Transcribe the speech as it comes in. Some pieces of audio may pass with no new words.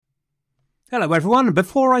Hello everyone,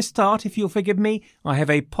 before I start, if you'll forgive me, I have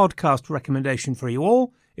a podcast recommendation for you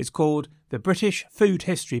all. It's called the British Food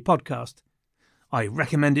History Podcast. I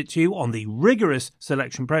recommend it to you on the rigorous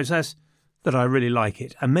selection process that I really like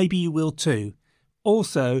it, and maybe you will too.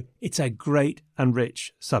 Also, it's a great and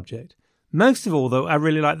rich subject. Most of all, though, I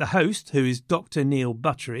really like the host, who is Dr. Neil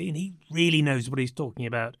Buttery, and he really knows what he's talking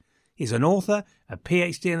about. He's an author, a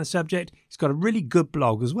PhD in the subject. He's got a really good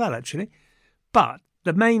blog as well, actually. But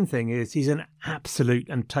the main thing is he's an absolute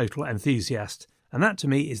and total enthusiast, and that to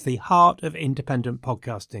me is the heart of independent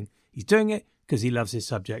podcasting. He's doing it because he loves his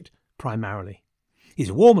subject primarily. He's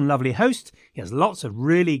a warm and lovely host. He has lots of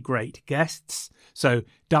really great guests. So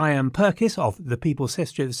Diane Purkiss of The People's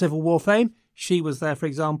History of the Civil War fame, she was there, for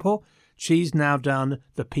example. She's now done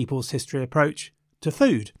the People's History approach to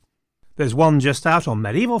food. There's one just out on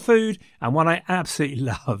medieval food and one I absolutely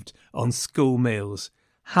loved on school meals.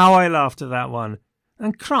 How I laughed at that one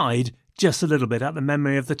and cried just a little bit at the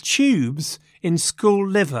memory of the tubes in school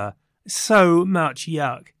liver. So much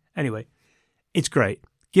yuck. Anyway, it's great.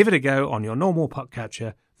 Give it a go on your normal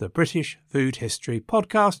podcatcher, the British Food History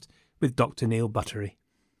Podcast with Dr. Neil Buttery.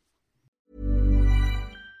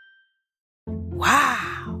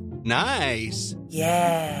 Wow. Nice.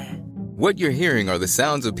 Yeah. What you're hearing are the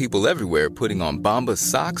sounds of people everywhere putting on Bombas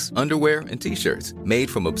socks, underwear, and T-shirts made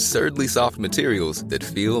from absurdly soft materials that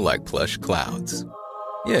feel like plush clouds.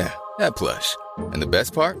 Yeah, that plush. And the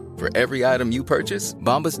best part? For every item you purchase,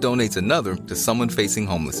 Bombas donates another to someone facing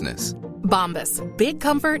homelessness. Bombas. Big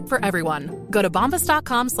comfort for everyone. Go to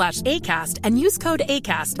bombas.com/ACAST and use code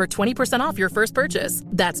ACAST for 20% off your first purchase.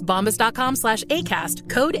 That's bombas.com/ACAST.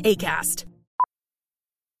 Code ACAST.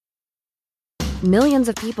 Millions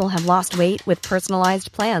of people have lost weight with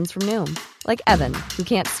personalized plans from Noom. Like Evan, who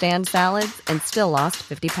can't stand salads and still lost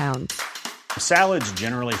 50 pounds. Salads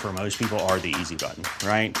generally for most people are the easy button,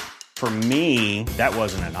 right? For me, that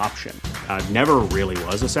wasn't an option. I never really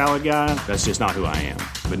was a salad guy. That's just not who I am.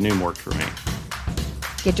 But Noom worked for me.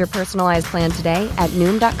 Get your personalized plan today at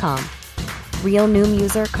Noom.com. Real Noom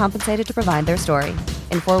user compensated to provide their story.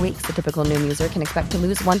 In 4 weeks, the typical Noom user can expect to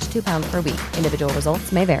lose 1 to 2 pounds per week. Individual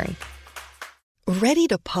results may vary. Ready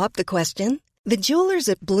to pop the question? The jewelers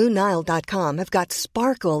at BlueNile.com have got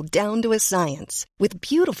sparkle down to a science with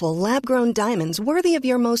beautiful lab-grown diamonds worthy of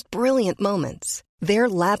your most brilliant moments. Their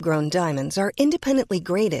lab-grown diamonds are independently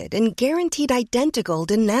graded and guaranteed identical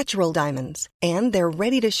to natural diamonds, and they're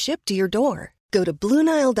ready to ship to your door. Go to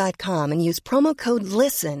BlueNile.com and use promo code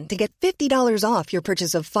LISTEN to get $50 off your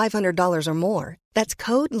purchase of $500 or more. That's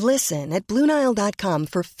code LISTEN at BlueNile.com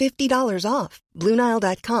for $50 off.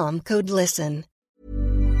 BlueNile.com, code LISTEN.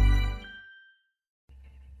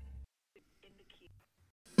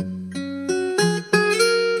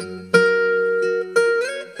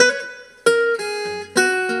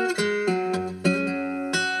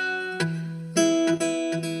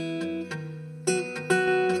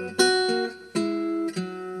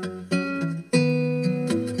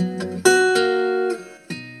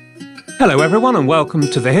 Hello everyone and welcome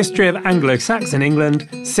to the History of Anglo-Saxon England,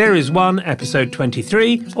 Series 1, Episode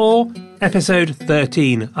 23, or Episode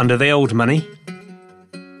 13 under the old money.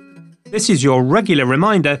 This is your regular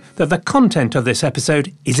reminder that the content of this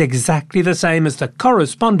episode is exactly the same as the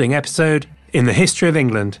corresponding episode in the History of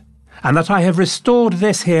England, and that I have restored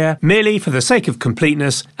this here merely for the sake of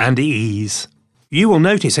completeness and ease. You will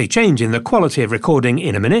notice a change in the quality of recording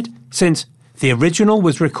in a minute, since the original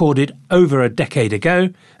was recorded over a decade ago,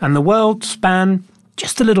 and the world span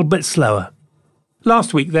just a little bit slower.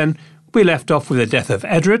 Last week, then, we left off with the death of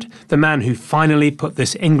Edred, the man who finally put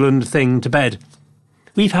this England thing to bed.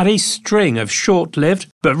 We've had a string of short-lived,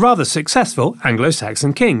 but rather successful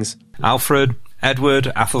Anglo-Saxon kings. Alfred,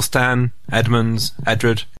 Edward, Athelstan, Edmunds,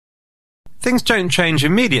 Edred. Things don't change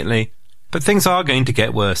immediately, but things are going to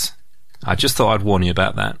get worse. I just thought I'd warn you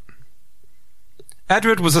about that.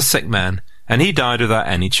 Edred was a sick man, and he died without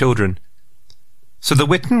any children. So the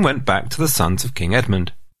Witan went back to the sons of King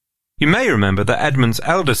Edmund. You may remember that Edmund's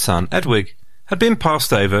eldest son, Edwig, had been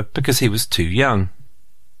passed over because he was too young.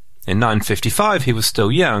 In 955 he was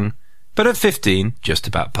still young, but at 15 just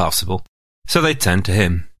about passable, so they turned to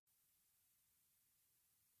him.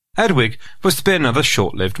 Edwig was to be another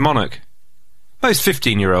short-lived monarch. Most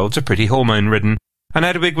 15-year-olds are pretty hormone-ridden, and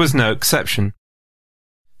Edwig was no exception.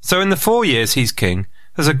 So in the 4 years he's king,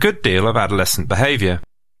 there's a good deal of adolescent behaviour.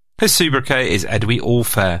 His sobriquet is Edwy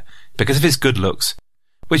All-Fair, because of his good looks,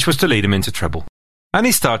 which was to lead him into trouble. And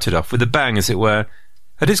he started off with a bang, as it were,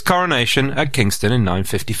 at his coronation at Kingston in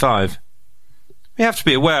 955. We have to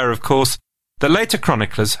be aware, of course, that later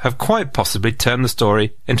chroniclers have quite possibly turned the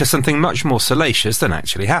story into something much more salacious than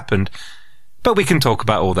actually happened, but we can talk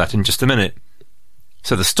about all that in just a minute.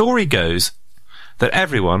 So the story goes that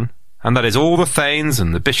everyone, and that is all the thanes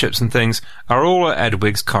and the bishops and things, are all at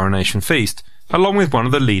Edwig's coronation feast, along with one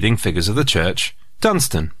of the leading figures of the church,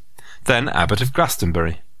 Dunstan, then Abbot of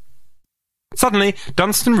Glastonbury. Suddenly,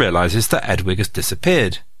 Dunstan realises that Edwig has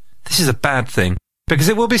disappeared. This is a bad thing, because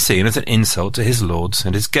it will be seen as an insult to his lords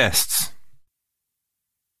and his guests.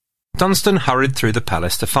 Dunstan hurried through the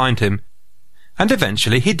palace to find him, and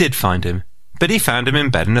eventually he did find him, but he found him in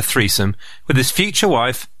bed in a threesome with his future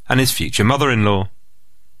wife and his future mother-in-law.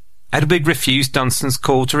 Edwig refused Dunstan's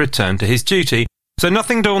call to return to his duty, so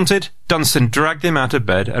nothing daunted, Dunstan dragged him out of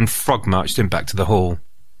bed and frog-marched him back to the hall.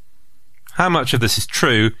 How much of this is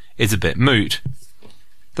true is a bit moot.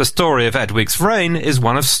 The story of Edwig's reign is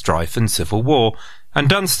one of strife and civil war, and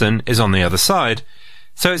Dunstan is on the other side,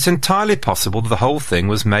 so it's entirely possible that the whole thing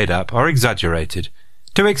was made up or exaggerated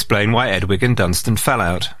to explain why Edwig and Dunstan fell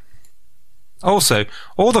out. Also,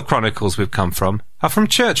 all the chronicles we've come from are from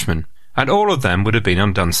churchmen, and all of them would have been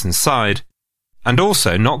on Dunstan's side, and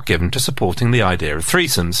also not given to supporting the idea of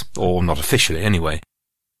threesomes, or not officially anyway.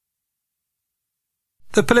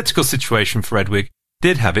 The political situation for Edwig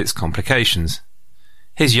did have its complications.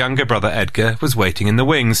 His younger brother Edgar was waiting in the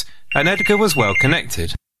wings, and Edgar was well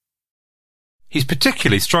connected. He's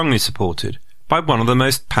particularly strongly supported by one of the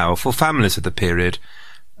most powerful families of the period,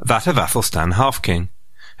 that of Athelstan Halfking,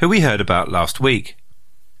 who we heard about last week.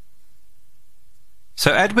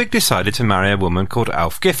 So Edwig decided to marry a woman called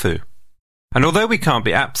Ælfgifu, and although we can't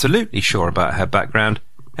be absolutely sure about her background,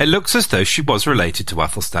 it looks as though she was related to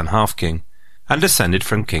Athelstan Halfking, and descended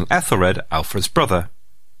from King Ethelred, Alfred's brother.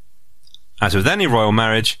 As with any royal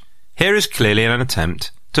marriage, here is clearly an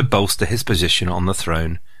attempt to bolster his position on the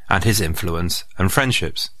throne and his influence and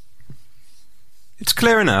friendships. It's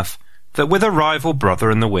clear enough that with a rival brother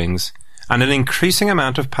in the wings, and an increasing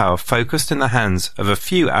amount of power focused in the hands of a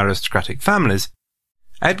few aristocratic families,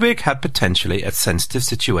 Edwig had potentially a sensitive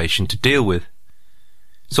situation to deal with.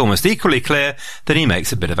 It's almost equally clear that he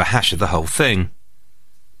makes a bit of a hash of the whole thing.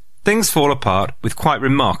 Things fall apart with quite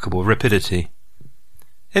remarkable rapidity.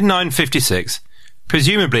 In 956,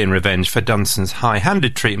 presumably in revenge for Dunstan's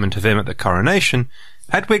high-handed treatment of him at the coronation,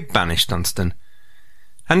 Edwig banished Dunstan,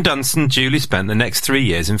 and Dunstan duly spent the next 3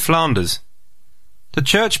 years in Flanders. The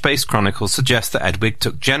church-based chronicles suggest that Edwig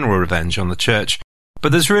took general revenge on the church,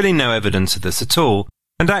 but there's really no evidence of this at all,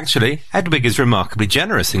 and actually, Edwig is remarkably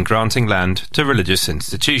generous in granting land to religious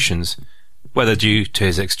institutions, whether due to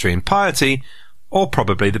his extreme piety or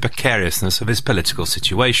probably the precariousness of his political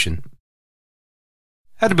situation.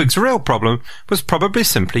 Edwig's real problem was probably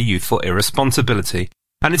simply youthful irresponsibility,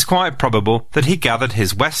 and it's quite probable that he gathered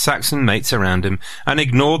his West Saxon mates around him and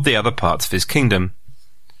ignored the other parts of his kingdom.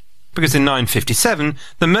 Because in 957,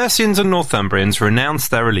 the Mercians and Northumbrians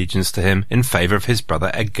renounced their allegiance to him in favour of his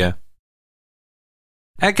brother Edgar.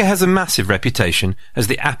 Edgar has a massive reputation as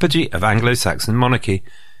the apogee of Anglo-Saxon monarchy,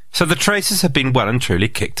 so the traces have been well and truly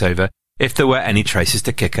kicked over, if there were any traces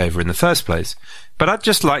to kick over in the first place. But I'd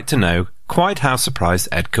just like to know quite how surprised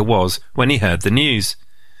Edgar was when he heard the news.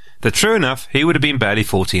 Though true enough, he would have been barely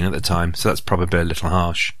 14 at the time, so that's probably a little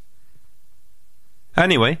harsh.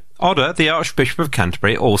 Anyway, Odda, the Archbishop of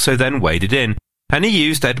Canterbury, also then waded in, and he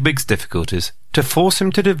used Edwig's difficulties to force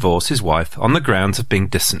him to divorce his wife on the grounds of being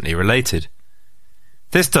distantly related.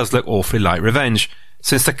 This does look awfully like revenge,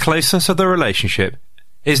 since the closeness of the relationship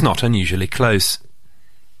is not unusually close.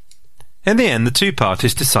 In the end, the two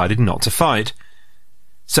parties decided not to fight,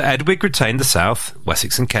 so Edwig retained the south,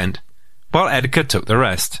 Wessex and Kent, while Edgar took the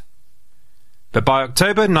rest. But by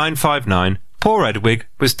October 959, poor Edwig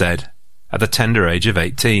was dead, at the tender age of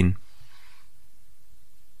 18.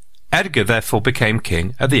 Edgar therefore became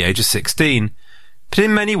king at the age of 16, but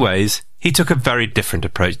in many ways he took a very different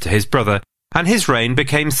approach to his brother, and his reign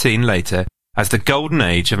became seen later as the golden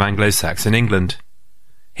age of Anglo-Saxon England.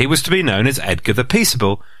 He was to be known as Edgar the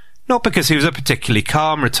Peaceable, not because he was a particularly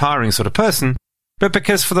calm, retiring sort of person, but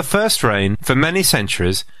because for the first reign, for many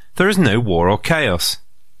centuries, there is no war or chaos.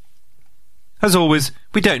 As always,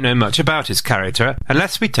 we don't know much about his character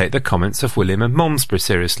unless we take the comments of William of Malmesbury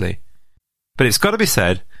seriously. But it's got to be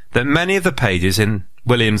said that many of the pages in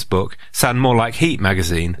William's book sound more like Heat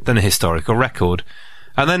magazine than a historical record,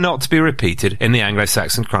 and they're not to be repeated in the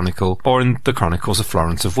Anglo-Saxon Chronicle or in the Chronicles of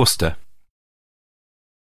Florence of Worcester.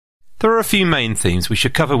 There are a few main themes we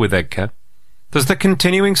should cover with Edgar. There's the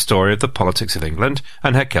continuing story of the politics of England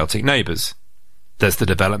and her Celtic neighbours. There's the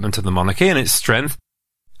development of the monarchy and its strength,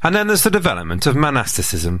 and then there's the development of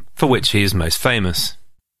monasticism, for which he is most famous.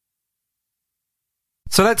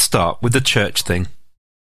 So let's start with the church thing.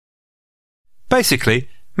 Basically,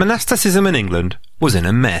 monasticism in England was in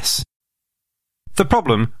a mess. The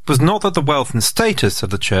problem was not that the wealth and status of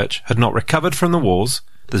the church had not recovered from the wars.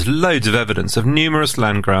 There's loads of evidence of numerous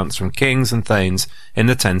land grants from kings and thanes in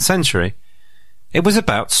the 10th century. It was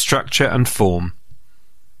about structure and form.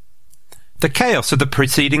 The chaos of the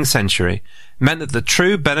preceding century meant that the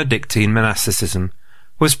true Benedictine monasticism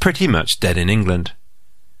was pretty much dead in England.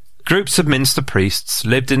 Groups of minster priests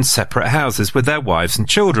lived in separate houses with their wives and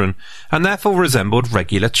children, and therefore resembled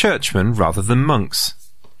regular churchmen rather than monks.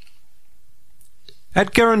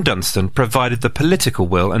 Edgar and Dunstan provided the political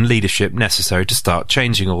will and leadership necessary to start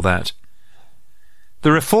changing all that.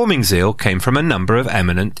 The reforming zeal came from a number of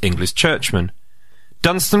eminent English churchmen.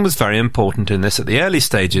 Dunstan was very important in this at the early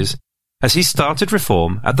stages, as he started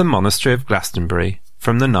reform at the monastery of Glastonbury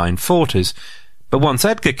from the 940s, but once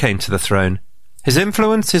Edgar came to the throne, his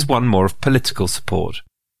influence is one more of political support.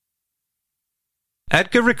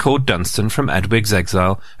 Edgar recalled Dunstan from Edwig's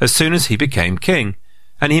exile as soon as he became king,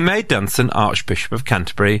 and he made Dunstan Archbishop of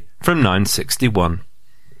Canterbury from 961.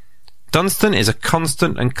 Dunstan is a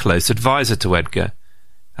constant and close adviser to Edgar,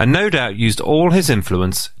 and no doubt used all his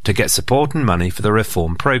influence to get support and money for the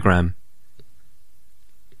reform programme.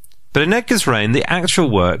 But in Edgar's reign the actual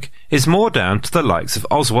work is more down to the likes of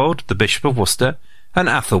Oswald, the Bishop of Worcester, and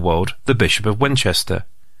Athelwold, the Bishop of Winchester.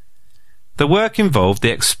 The work involved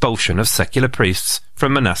the expulsion of secular priests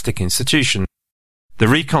from monastic institutions, the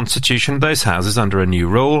reconstitution of those houses under a new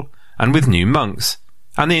rule and with new monks,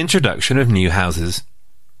 and the introduction of new houses.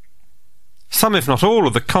 Some, if not all,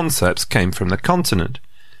 of the concepts came from the continent.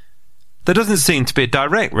 There doesn't seem to be a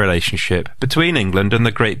direct relationship between England and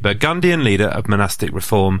the great Burgundian leader of monastic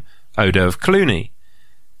reform, Odo of Cluny,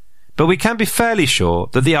 but we can be fairly sure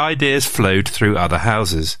that the ideas flowed through other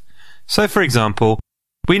houses. So, for example,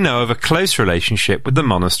 we know of a close relationship with the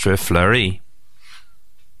monastery of Fleury.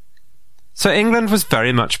 So England was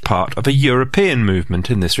very much part of a European movement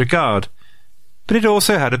in this regard, but it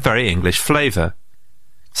also had a very English flavour.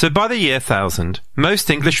 So by the year 1000, most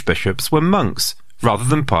English bishops were monks rather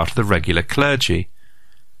than part of the regular clergy.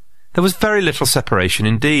 There was very little separation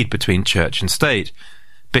indeed between church and state.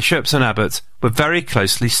 Bishops and abbots were very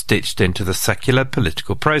closely stitched into the secular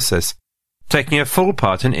political process, taking a full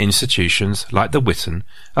part in institutions like the Witan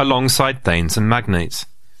alongside thanes and magnates.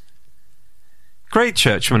 Great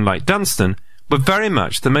churchmen like Dunstan were very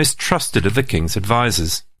much the most trusted of the king's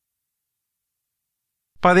advisers.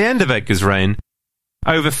 By the end of Edgar's reign,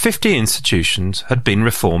 over 50 institutions had been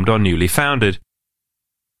reformed or newly founded,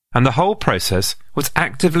 and the whole process was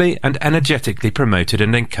actively and energetically promoted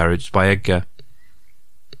and encouraged by Edgar.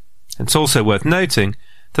 It's also worth noting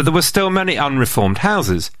that there were still many unreformed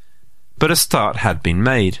houses, but a start had been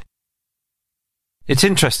made. It's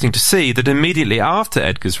interesting to see that immediately after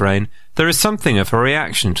Edgar's reign there is something of a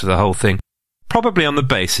reaction to the whole thing, probably on the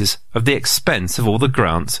basis of the expense of all the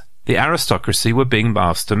grants the aristocracy were being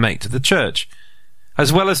asked to make to the church,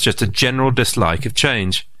 as well as just a general dislike of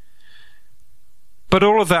change. But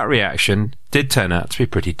all of that reaction did turn out to be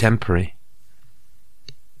pretty temporary.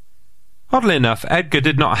 Oddly enough, Edgar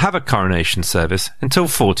did not have a coronation service until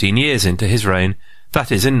 14 years into his reign,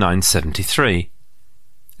 that is in 973.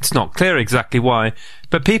 It's not clear exactly why,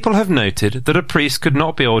 but people have noted that a priest could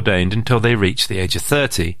not be ordained until they reached the age of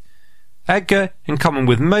 30. Edgar, in common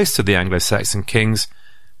with most of the Anglo-Saxon kings,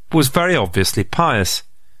 was very obviously pious,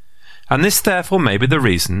 and this therefore may be the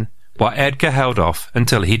reason why Edgar held off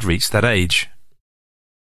until he'd reached that age.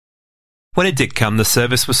 When it did come, the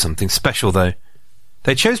service was something special though.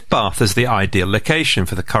 They chose Bath as the ideal location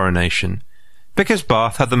for the coronation, because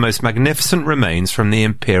Bath had the most magnificent remains from the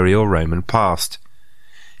imperial Roman past.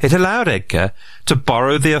 It allowed Edgar to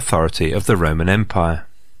borrow the authority of the Roman Empire.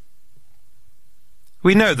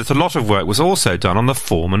 We know that a lot of work was also done on the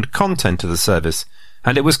form and content of the service,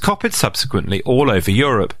 and it was copied subsequently all over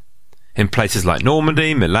Europe, in places like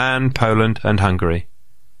Normandy, Milan, Poland and Hungary.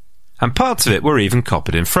 And parts of it were even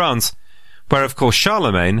copied in France, where of course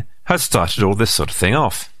Charlemagne had started all this sort of thing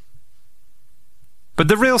off. But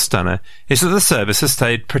the real stunner is that the service has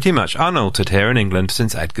stayed pretty much unaltered here in England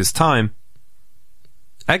since Edgar's time.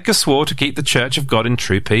 Edgar swore to keep the Church of God in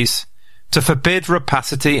true peace, to forbid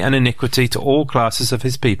rapacity and iniquity to all classes of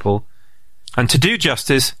his people, and to do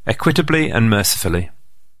justice equitably and mercifully.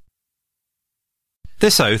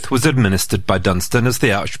 This oath was administered by Dunstan as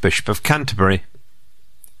the Archbishop of Canterbury,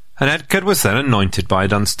 and Edgar was then anointed by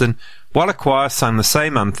Dunstan, while a choir sang the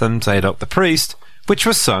same anthem, Zadok the priest, which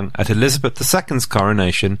was sung at Elizabeth II's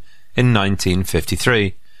coronation in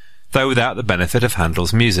 1953, though without the benefit of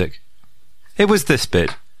Handel's music. It was this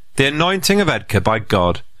bit, the anointing of Edgar by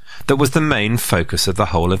God, that was the main focus of the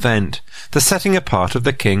whole event, the setting apart of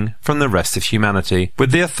the king from the rest of humanity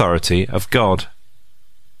with the authority of God.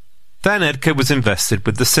 Then Edgar was invested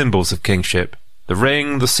with the symbols of kingship, the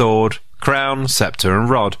ring, the sword, crown, sceptre and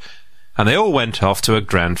rod, and they all went off to a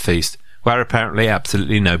grand feast, where apparently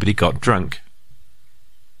absolutely nobody got drunk.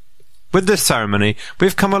 With this ceremony,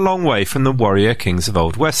 we've come a long way from the warrior kings of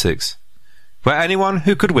Old Wessex, where anyone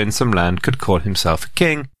who could win some land could call himself a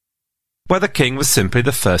king, where the king was simply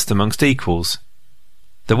the first amongst equals.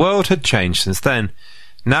 The world had changed since then.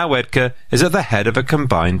 Now Edgar is at the head of a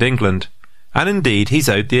combined England, and indeed he's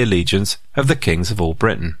owed the allegiance of the kings of all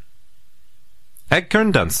Britain. Edgar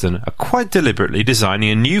and Dunstan are quite deliberately designing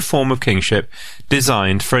a new form of kingship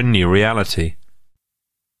designed for a new reality.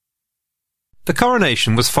 The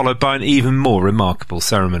coronation was followed by an even more remarkable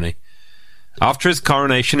ceremony. After his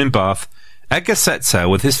coronation in Bath, Edgar set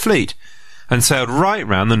sail with his fleet and sailed right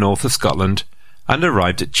round the north of Scotland and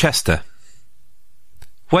arrived at Chester.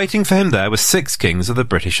 Waiting for him there were 6 kings of the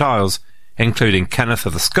British Isles, including Kenneth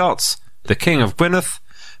of the Scots, the King of Gwynedd,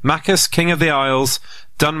 Maccus, King of the Isles,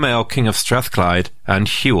 Dunmail, King of Strathclyde, and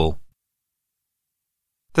Hewel.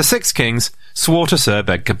 The 6 kings swore to serve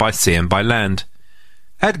Edgar by sea and by land.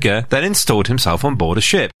 Edgar then installed himself on board a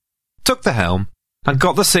ship, took the helm, and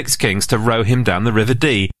got the 6 kings to row him down the River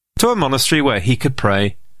Dee to a monastery where he could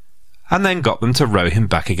pray, and then got them to row him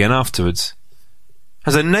back again afterwards.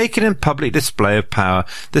 As a naked and public display of power,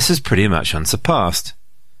 this is pretty much unsurpassed.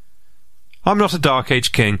 I'm not a Dark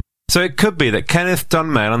Age king, so it could be that Kenneth,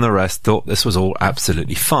 Dunmail and the rest thought this was all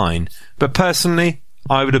absolutely fine, but personally,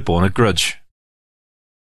 I would have borne a grudge.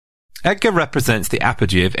 Edgar represents the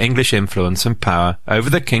apogee of English influence and power over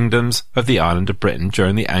the kingdoms of the island of Britain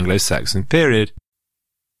during the Anglo-Saxon period.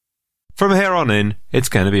 From here on in, it's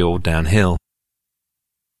going to be all downhill.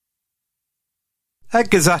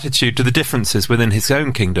 Edgar's attitude to the differences within his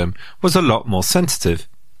own kingdom was a lot more sensitive.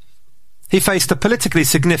 He faced a politically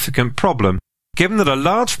significant problem, given that a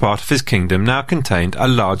large part of his kingdom now contained a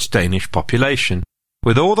large Danish population,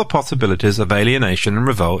 with all the possibilities of alienation and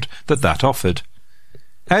revolt that offered.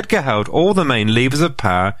 Edgar held all the main levers of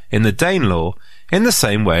power in the Danelaw in the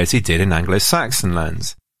same way as he did in Anglo-Saxon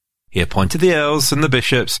lands. He appointed the earls and the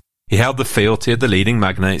bishops, he held the fealty of the leading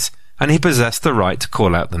magnates, and he possessed the right to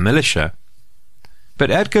call out the militia. But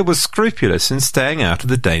Edgar was scrupulous in staying out of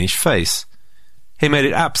the Danish face. He made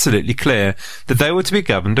it absolutely clear that they were to be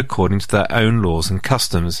governed according to their own laws and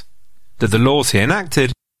customs, that the laws he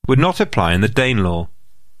enacted would not apply in the Danelaw.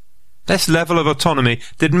 This level of autonomy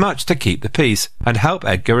did much to keep the peace and help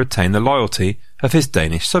Edgar retain the loyalty of his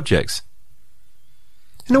Danish subjects.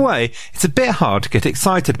 In a way, it's a bit hard to get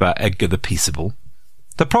excited about Edgar the Peaceable.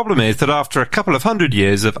 The problem is that after a couple of 100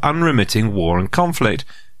 years of unremitting war and conflict,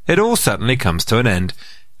 it all suddenly comes to an end,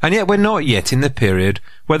 and yet we're not yet in the period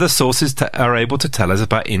where the sources are able to tell us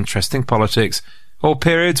about interesting politics, or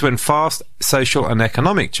periods when fast social and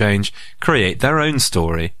economic change create their own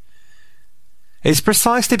story. It's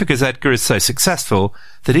precisely because Edgar is so successful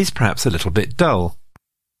that he's perhaps a little bit dull.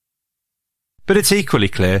 But it's equally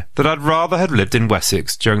clear that I'd rather have lived in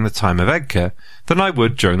Wessex during the time of Edgar than I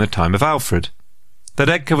would during the time of Alfred, that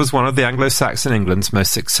Edgar was one of the Anglo-Saxon England's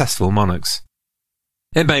most successful monarchs.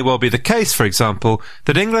 It may well be the case, for example,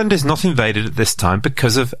 that England is not invaded at this time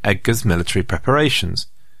because of Edgar's military preparations.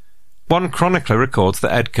 One chronicler records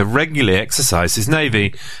that Edgar regularly exercised his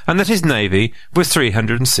navy, and that his navy was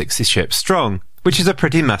 360 ships strong, which is a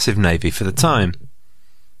pretty massive navy for the time.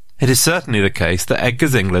 It is certainly the case that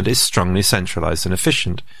Edgar's England is strongly centralised and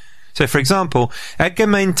efficient. So, for example, Edgar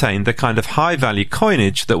maintained the kind of high-value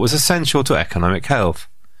coinage that was essential to economic health.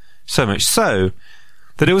 So much so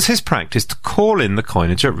that it was his practice to call in the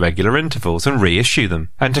coinage at regular intervals and reissue them,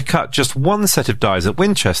 and to cut just one set of dies at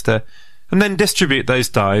Winchester and then distribute those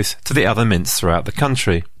dies to the other mints throughout the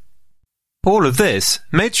country. All of this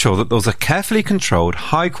made sure that there was a carefully controlled,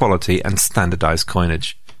 high-quality and standardised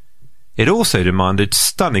coinage. It also demanded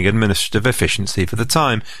stunning administrative efficiency for the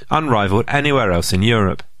time, unrivalled anywhere else in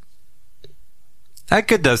Europe.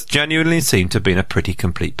 Edgar does genuinely seem to have been a pretty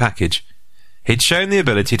complete package. He'd shown the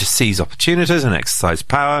ability to seize opportunities and exercise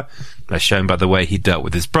power, as shown by the way he dealt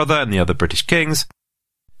with his brother and the other British kings,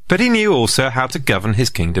 but he knew also how to govern his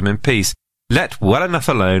kingdom in peace, let well enough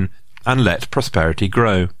alone, and let prosperity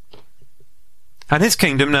grow. And his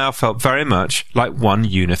kingdom now felt very much like one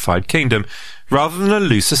unified kingdom, rather than a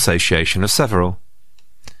loose association of several.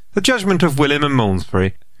 The judgment of William of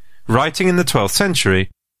Malmesbury, writing in the 12th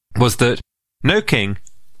century, was that no king,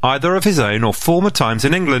 either of his own or former times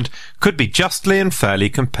in England, could be justly and fairly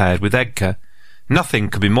compared with Edgar. Nothing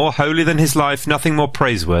could be more holy than his life, nothing more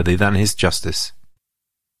praiseworthy than his justice.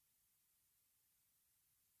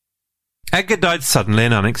 Edgar died suddenly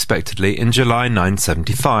and unexpectedly in July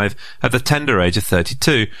 975, at the tender age of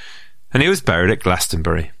 32, and he was buried at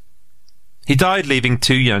Glastonbury. He died leaving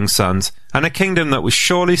 2 young sons and a kingdom that was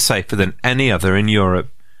surely safer than any other in Europe,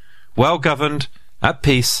 well governed, at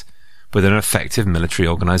peace, with an effective military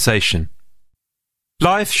organisation.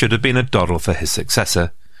 Life should have been a doddle for his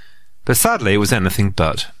successor, but sadly it was anything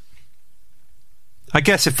but. I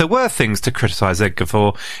guess if there were things to criticise Edgar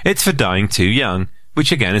for, it's for dying too young,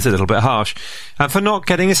 which again is a little bit harsh, and for not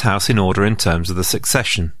getting his house in order in terms of the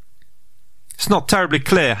succession. It's not terribly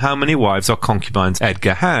clear how many wives or concubines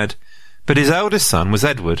Edgar had, but his eldest son was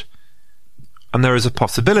Edward, and there is a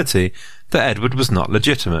possibility that Edward was not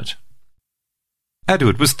legitimate.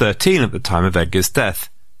 Edward was 13 at the time of Edgar's death.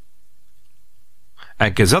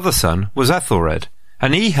 Edgar's other son was Ethelred,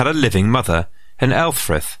 and he had a living mother in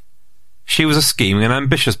Elfrith. She was a scheming and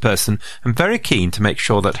ambitious person, and very keen to make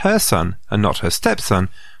sure that her son, and not her stepson,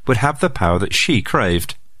 would have the power that she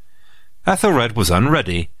craved. Ethelred was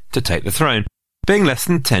unready to take the throne, being less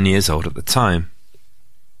than 10 years old at the time.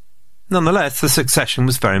 Nonetheless, the succession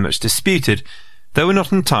was very much disputed, though we're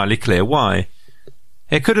not entirely clear why.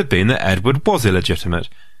 It could have been that Edward was illegitimate,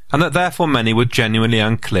 and that therefore many were genuinely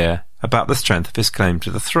unclear about the strength of his claim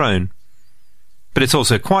to the throne. But it's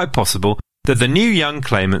also quite possible that the new young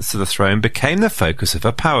claimants to the throne became the focus of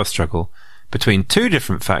a power struggle between 2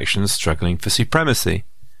 different factions struggling for supremacy.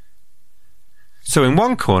 So in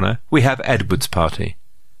one corner we have Edward's party.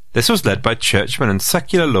 This was led by churchmen and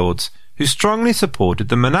secular lords who strongly supported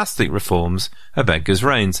the monastic reforms of Edgar's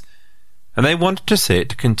reigns, and they wanted to see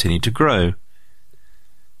it continue to grow.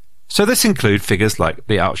 So this included figures like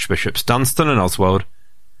the Archbishops Dunstan and Oswald,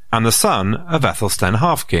 and the son of Athelstan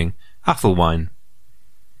Half-King, Athelwine.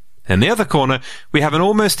 In the other corner, we have an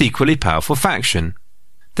almost equally powerful faction.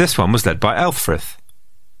 This one was led by Elfrith.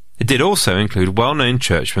 It did also include well-known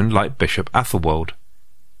churchmen like Bishop Athelwold.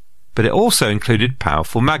 But it also included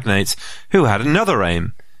powerful magnates who had another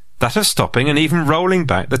aim, that of stopping and even rolling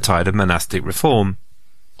back the tide of monastic reform.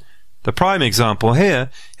 The prime example here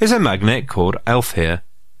is a magnate called Elfhere,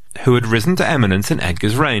 who had risen to eminence in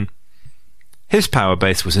Edgar's reign. His power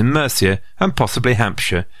base was in Mercia and possibly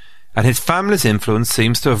Hampshire, and his family's influence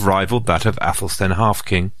seems to have rivaled that of Athelstan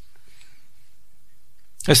Half-King.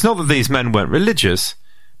 It's not that these men weren't religious,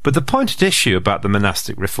 but the point at issue about the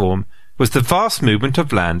monastic reform was the vast movement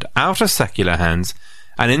of land out of secular hands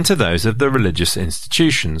and into those of the religious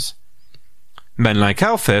institutions. Men like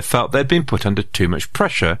Elfhere felt they'd been put under too much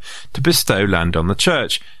pressure to bestow land on the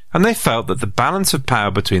church, and they felt that the balance of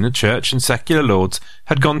power between the church and secular lords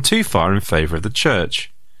had gone too far in favour of the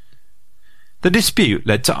church. The dispute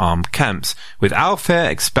led to armed camps, with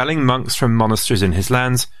Elfhere expelling monks from monasteries in his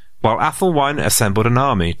lands, while Athelwine assembled an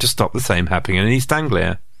army to stop the same happening in East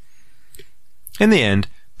Anglia. In the end,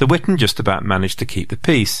 the Witan just about managed to keep the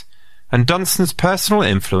peace, and Dunstan's personal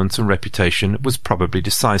influence and reputation was probably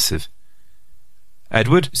decisive.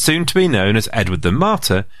 Edward, soon to be known as Edward the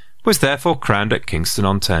Martyr, was therefore crowned at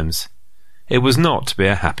Kingston-on-Thames. It was not to be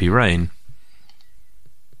a happy reign.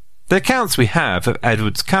 The accounts we have of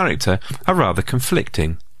Edward's character are rather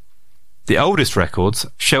conflicting. The oldest records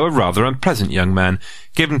show a rather unpleasant young man,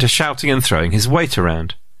 given to shouting and throwing his weight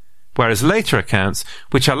around, whereas later accounts,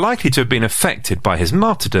 which are likely to have been affected by his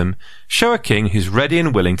martyrdom, show a king who's ready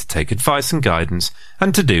and willing to take advice and guidance,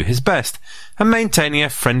 and to do his best, and maintaining a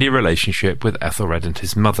friendly relationship with Ethelred and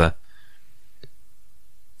his mother.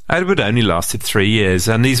 Edward only lasted 3 years,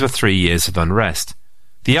 and these were 3 years of unrest.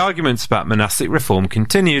 The arguments about monastic reform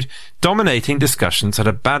continued, dominating discussions at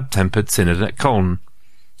a bad-tempered synod at Colne.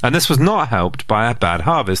 And this was not helped by a bad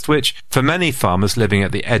harvest, which, for many farmers living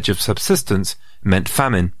at the edge of subsistence, meant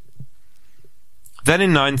famine. Then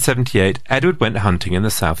in 978, Edward went hunting in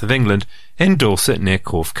the south of England, in Dorset near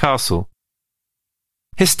Corfe Castle.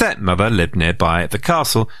 His stepmother lived nearby at the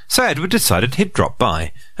castle, so Edward decided he'd drop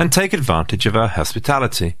by and take advantage of her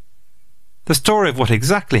hospitality. The story of what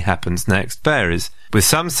exactly happens next varies, with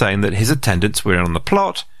some saying that his attendants were in on the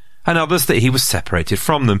plot, and others that he was separated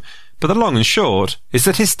from them, but the long and short is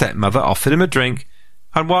that his stepmother offered him a drink,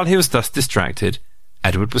 and while he was thus distracted,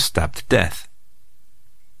 Edward was stabbed to death.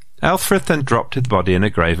 Elfrith then dropped his body in a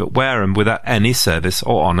grave at Wareham without any service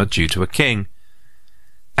or honour due to a king.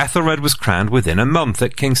 Ethelred was crowned within a month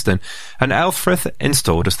at Kingston, and Elfrith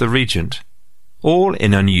installed as the regent, all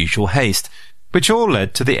in unusual haste, which all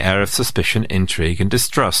led to the air of suspicion, intrigue, and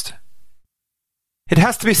distrust. It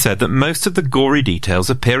has to be said that most of the gory details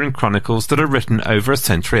appear in chronicles that are written over a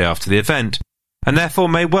century after the event, and therefore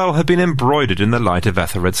may well have been embroidered in the light of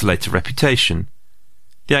Ethelred's later reputation.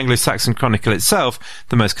 The Anglo-Saxon Chronicle itself,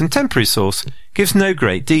 the most contemporary source, gives no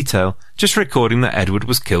great detail, just recording that Edward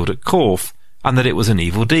was killed at Corfe, and that it was an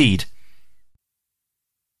evil deed.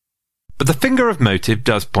 But the finger of motive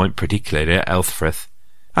does point pretty clearly at Elfrith.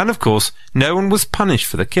 And of course, no one was punished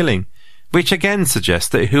for the killing, which again suggests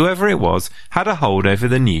that whoever it was had a hold over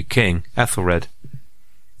the new king, Ethelred.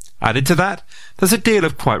 Added to that, there's a deal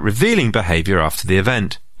of quite revealing behaviour after the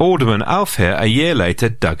event. Alderman Alfhere a year later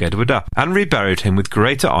dug Edward up and reburied him with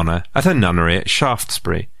greater honour at a nunnery at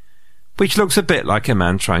Shaftesbury, which looks a bit like a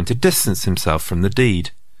man trying to distance himself from the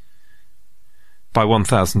deed. By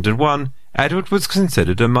 1001, Edward was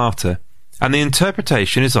considered a martyr, and the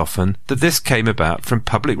interpretation is often that this came about from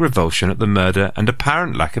public revulsion at the murder and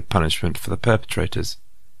apparent lack of punishment for the perpetrators.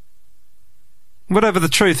 Whatever the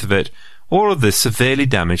truth of it, all of this severely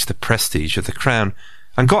damaged the prestige of the crown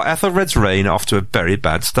and got Ethelred's reign off to a very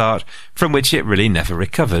bad start, from which it really never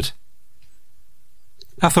recovered.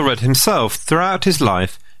 Ethelred himself, throughout his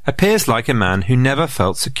life, appears like a man who never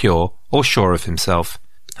felt secure or sure of himself,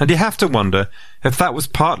 and you have to wonder if that was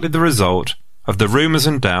partly the result of the rumours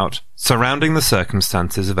and doubt surrounding the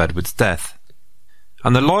circumstances of Edward's death,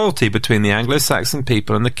 and the loyalty between the Anglo-Saxon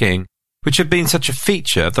people and the king, which had been such a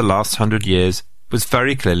feature of the last 100 years, was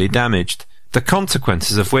very clearly damaged, the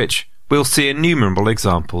consequences of which we'll see innumerable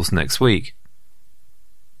examples next week.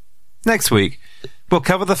 Next week, we'll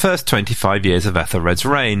cover the first 25 years of Ethelred's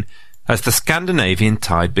reign, as the Scandinavian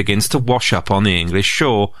tide begins to wash up on the English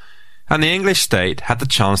shore, and the English state had the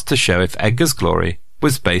chance to show if Edgar's glory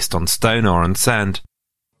was based on stone or on sand.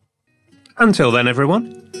 Until then,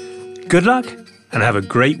 everyone, good luck and have a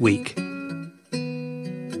great week.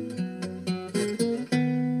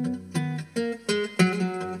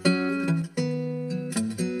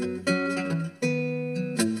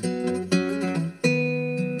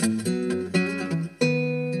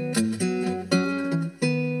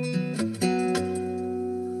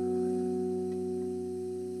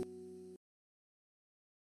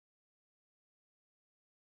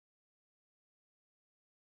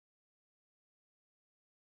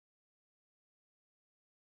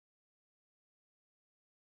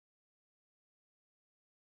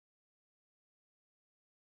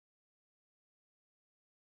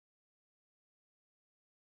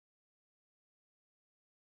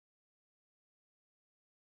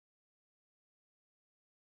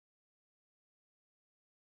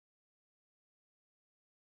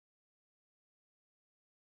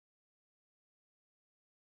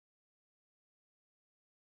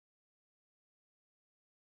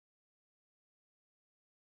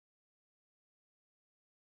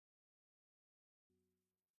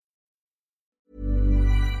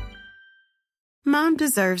 Mom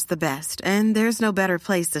deserves the best, and there's no better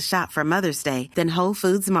place to shop for Mother's Day than Whole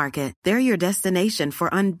Foods Market. They're your destination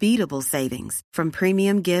for unbeatable savings, from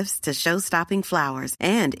premium gifts to show-stopping flowers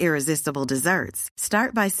and irresistible desserts.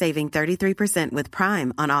 Start by saving 33% with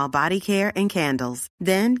Prime on all body care and candles.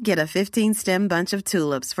 Then get a 15-stem bunch of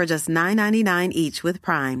tulips for just $9.99 each with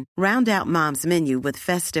Prime. Round out Mom's menu with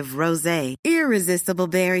festive rosé, irresistible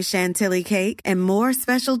berry chantilly cake, and more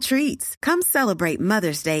special treats. Come celebrate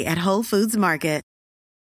Mother's Day at Whole Foods Market.